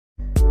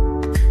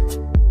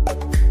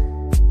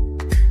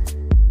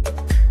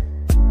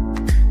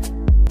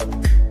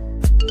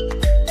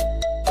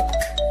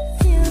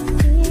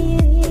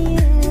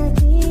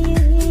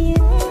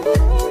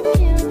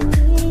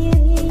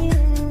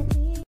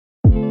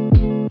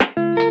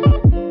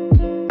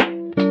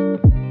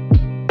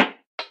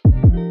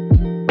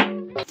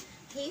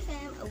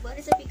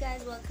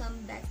guys!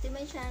 Welcome back to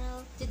my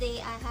channel.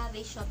 Today I have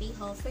a Shopee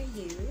haul for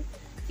you.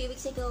 A few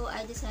weeks ago,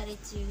 I decided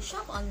to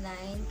shop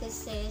online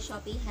kasi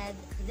Shopee had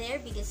their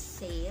biggest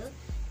sale.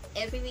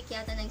 Every week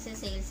yata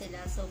nagsasale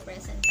sila, so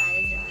present tayo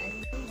dyan.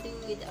 Do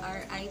with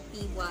our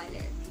IP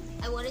wallet.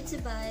 I wanted to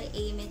buy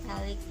a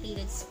metallic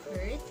pleated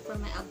skirt for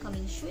my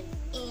upcoming shoot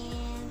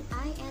and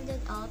I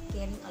ended up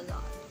getting a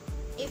lot.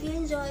 If you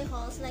enjoy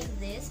hauls like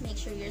this, make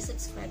sure you're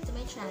subscribed to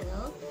my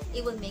channel.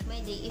 It would make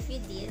my day if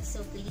you did, so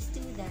please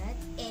do that.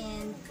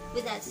 And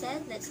with that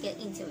said, let's get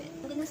into it.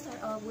 I'm gonna start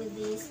off with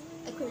this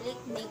acrylic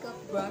makeup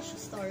brush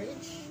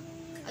storage.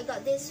 I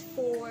got this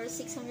for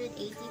 680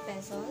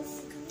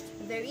 pesos.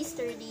 Very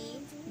sturdy,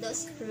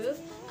 dust proof.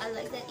 I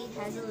like that it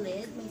has a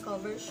lid, may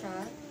cover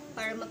siya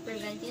para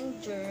ma-prevent yung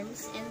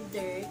germs and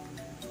dirt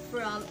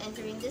from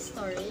entering the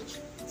storage.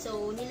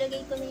 So,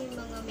 nilagay ko na yung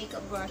mga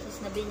makeup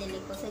brushes na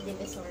binili ko sa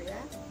Divisoria.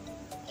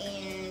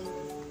 And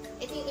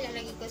ito yung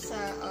ilalagay ko sa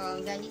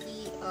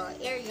vanity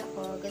area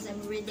ko because I'm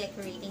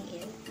redecorating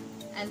it.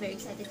 I'm very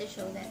excited to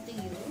show that to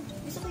you.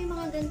 Gusto ko yung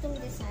mga gantong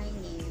design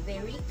eh.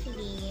 Very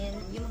clean.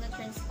 Yung mga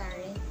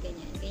transparent,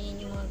 ganyan. Ganyan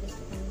yung mga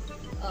gusto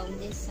kong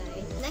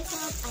design. Next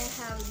up, I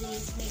have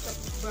this makeup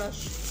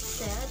brush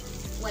set.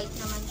 White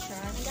naman siya.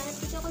 Naghanap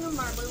kasi ako ng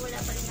marble. Wala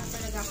pa rin na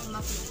talaga akong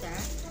makita.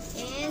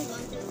 And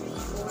 1, 2,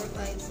 3, 4,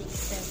 5,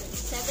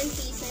 6, 7. 7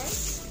 pieces.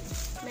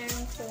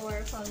 Meron for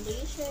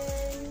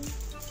foundation,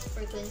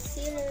 for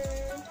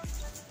concealer,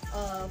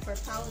 for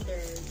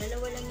powder.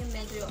 Dalawa lang yung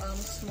medyo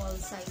small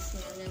size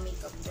niya na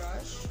makeup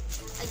brush.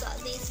 I got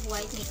this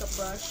white makeup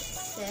brush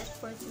set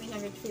for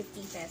 350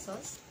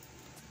 pesos.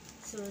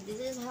 So this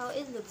is how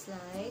it looks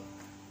like.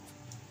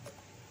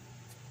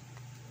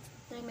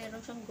 So,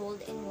 meron siyang gold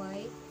and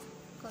white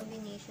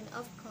combination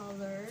of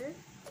color.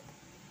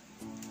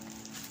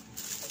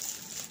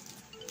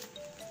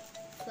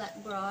 Flat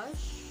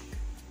brush.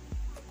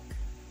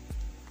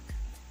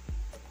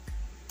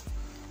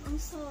 Ang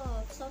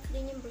soft. Soft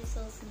din yung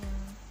bristles niya.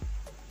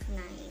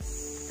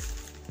 Nice.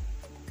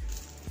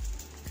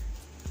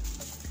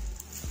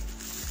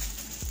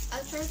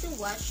 I'll try to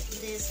watch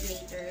this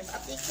later.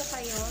 Update ko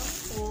kayo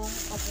kung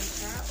okay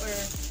siya or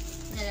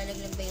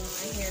nalalaglag ba yung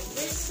mga hair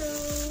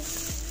bristles.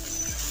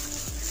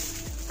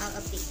 I'll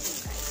update you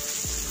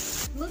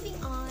guys. Moving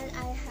on,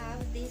 I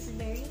have this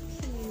very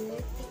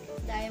cute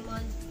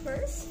diamond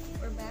purse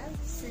or bag,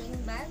 sling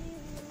bag.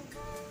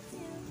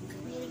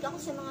 Mahilig ako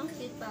sa mga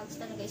cute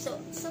bags talaga. So,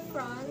 sa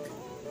front,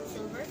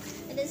 silver.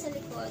 And then sa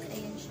likod,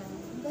 ayan siya.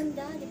 Ang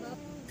ganda, di ba?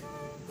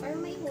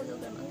 Parang may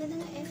hologram. Ang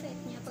ganda ng effect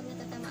niya pag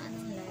natatamaan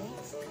ng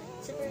lights.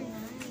 Super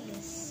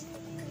nice.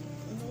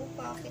 No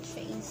pocket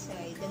siya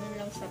inside. Ganun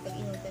lang siya pag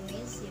inutan mo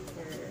yung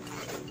zipper.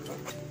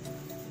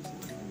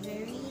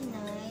 Very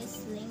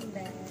nice sling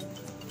bag.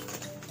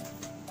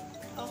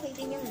 Okay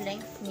din yung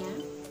length niya.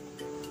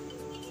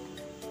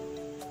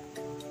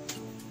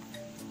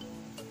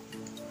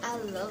 I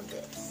love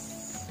this.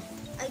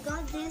 I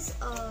got this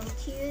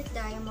cute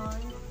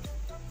diamond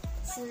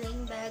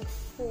sling bag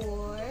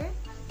for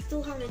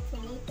 220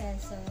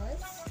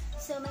 pesos.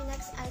 So my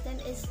next item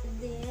is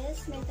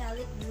this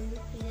metallic blue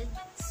pleated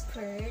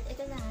skirt.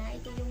 Ito na,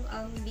 ito yung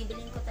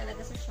bibilin ko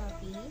talaga sa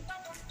Shopee.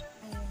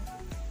 Ayan.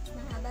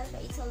 Mahaba siya.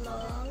 It's a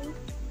long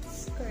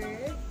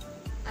skirt.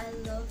 I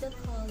love the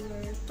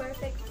color.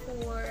 Perfect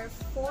for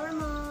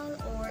formal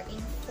or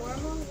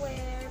informal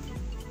wear.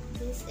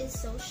 This is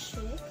so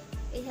chic.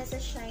 It has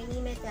a shiny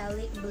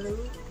metallic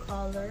blue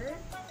color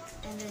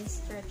and then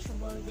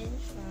stretchable din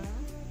siya.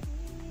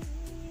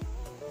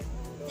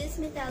 This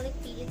metallic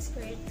pleated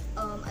skirt,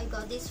 I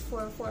got this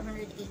for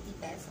 480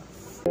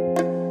 pesos.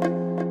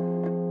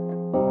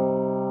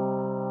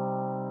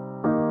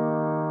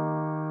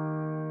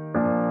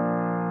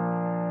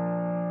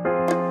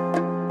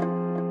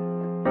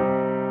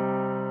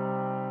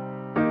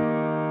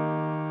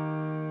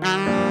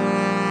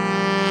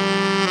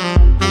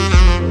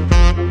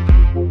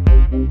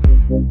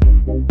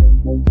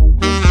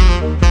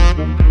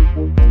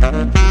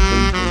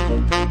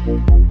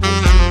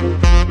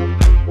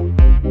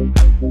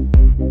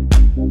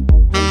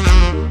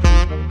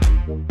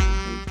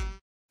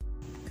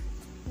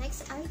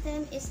 Next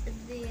item is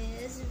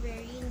this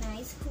very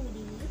nice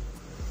hoodie.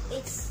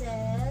 It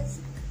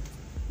says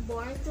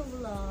Born to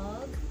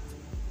Vlog.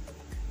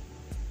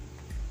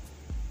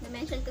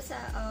 Na-mention ko sa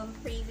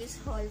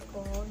previous haul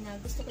ko na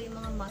gusto ko yung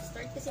mga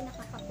mustard kasi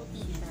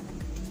nakakaputi siya.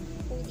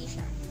 Hoodie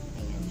siya.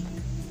 Ayan siya.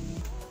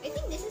 I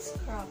think this is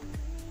crop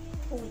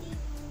hoodie.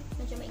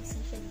 Medyo maiksi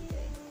siya dito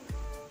eh.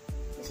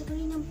 Gusto ko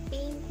rin ng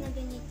paint na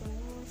ganito.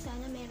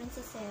 Sana meron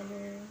sa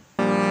seller.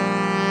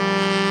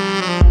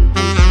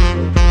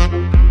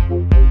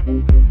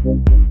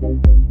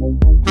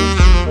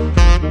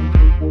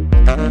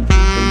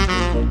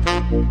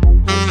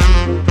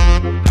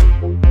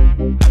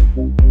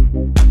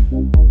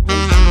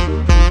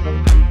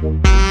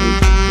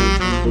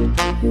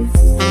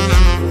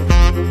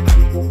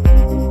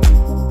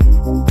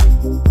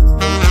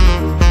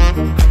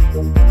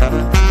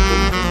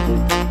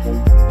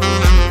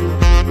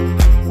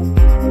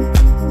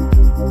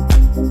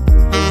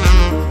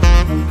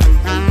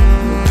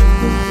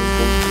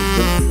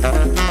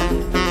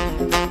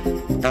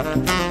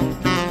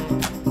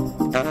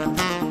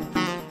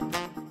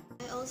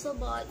 also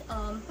bought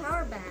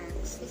power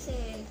banks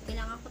kasi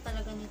kailangan ko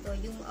talaga nito.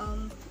 Yung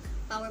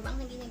power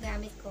bank na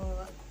ginagamit ko,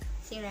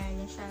 sira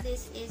na siya.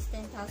 This is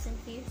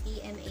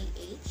 10,050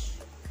 mAh.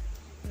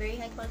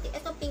 Very high quality.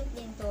 Ito pink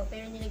din to,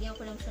 pero nilagyan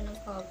ko lang siya ng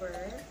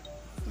cover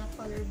na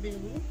color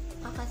blue.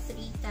 Aka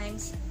 3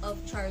 times of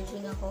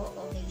charging ako,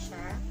 okay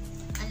siya.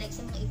 Unlike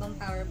sa mga ibang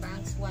power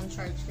banks, 1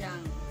 charge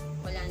lang.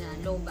 Wala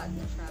na, low bat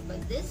na siya.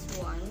 But this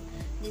one,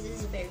 this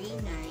is very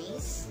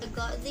nice. I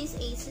got this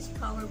Asus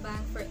power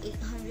bank for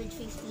 815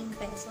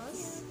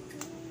 pesos.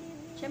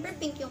 Siyempre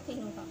pink yung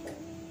kinuha ko.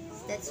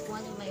 That's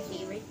one of my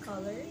favorite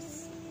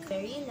colors.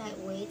 Very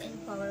lightweight and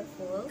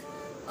powerful.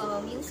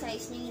 Yung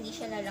size niya hindi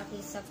siya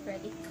lalaki sa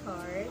credit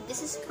card.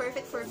 This is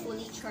perfect for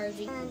fully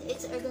charging. And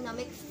its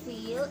ergonomic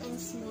feel and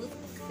smooth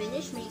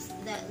finish makes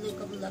that look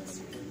of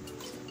luxury.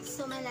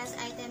 So my last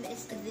item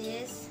is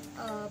this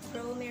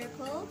Pro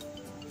Miracurl.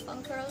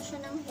 Pang-curl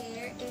siya ng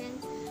hair, and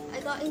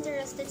I got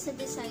interested sa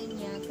design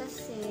niya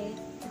kasi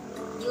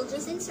you'll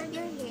just insert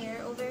your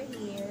hair over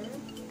here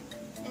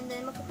and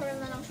then magka-curl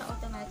na lang siya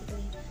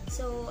automatically.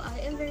 So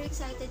I am very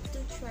excited to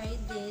try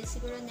this.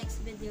 Siguro next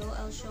video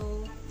I'll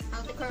show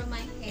how to curl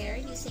my hair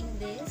using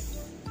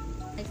this.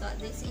 I got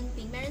this in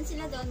pink. Meron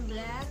sila doon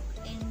black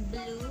and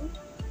blue.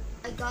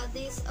 I got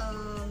this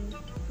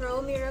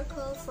Pro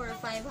Miracurl for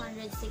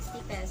 560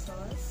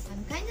 pesos.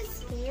 I'm kind of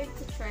scared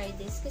to try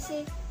this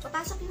kasi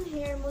papasok yung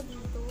hair mo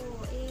dito.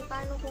 Eh,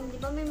 paano kung,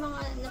 di ba may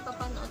mga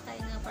napapanood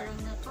tayo na parang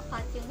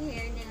nakakat yung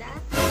hair nila?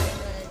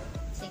 But,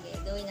 sige,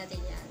 gawin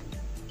natin yan.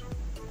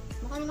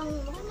 Mukha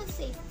naman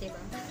safe, di ba?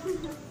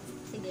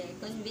 Sige,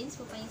 convince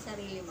mo pa yung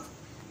sarili mo.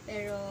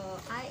 Pero,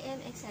 I am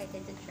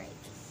excited to try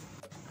this.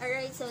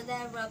 Alright, so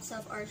that wraps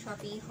up our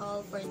Shopee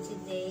haul for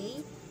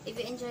today. If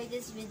you enjoyed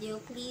this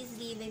video, please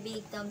give a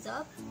big thumbs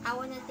up. I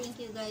want to thank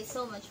you guys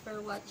so much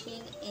for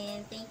watching,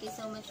 and thank you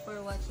so much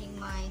for watching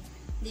my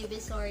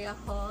Divisoria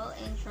haul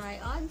and try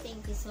on.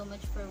 Thank you so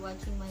much for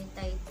watching my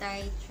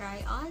tie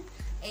try on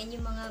and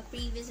yung mga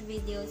previous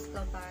videos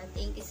ko pa.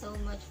 Thank you so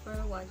much for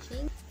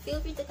watching. Feel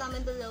free to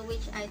comment below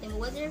which item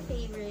was your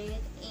favorite,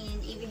 and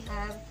if you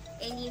have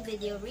any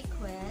video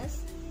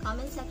requests,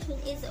 comment section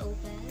is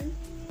open.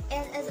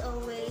 And as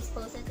always,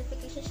 post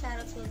notification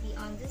shoutouts will be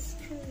on the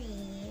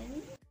screen.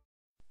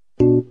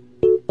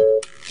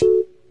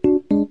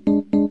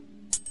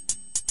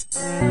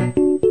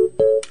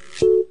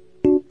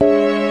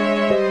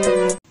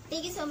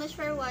 Thank you so much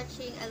for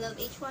watching. I love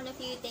each one of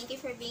you. Thank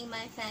you for being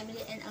my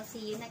family, and I'll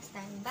see you next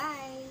time.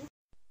 Bye!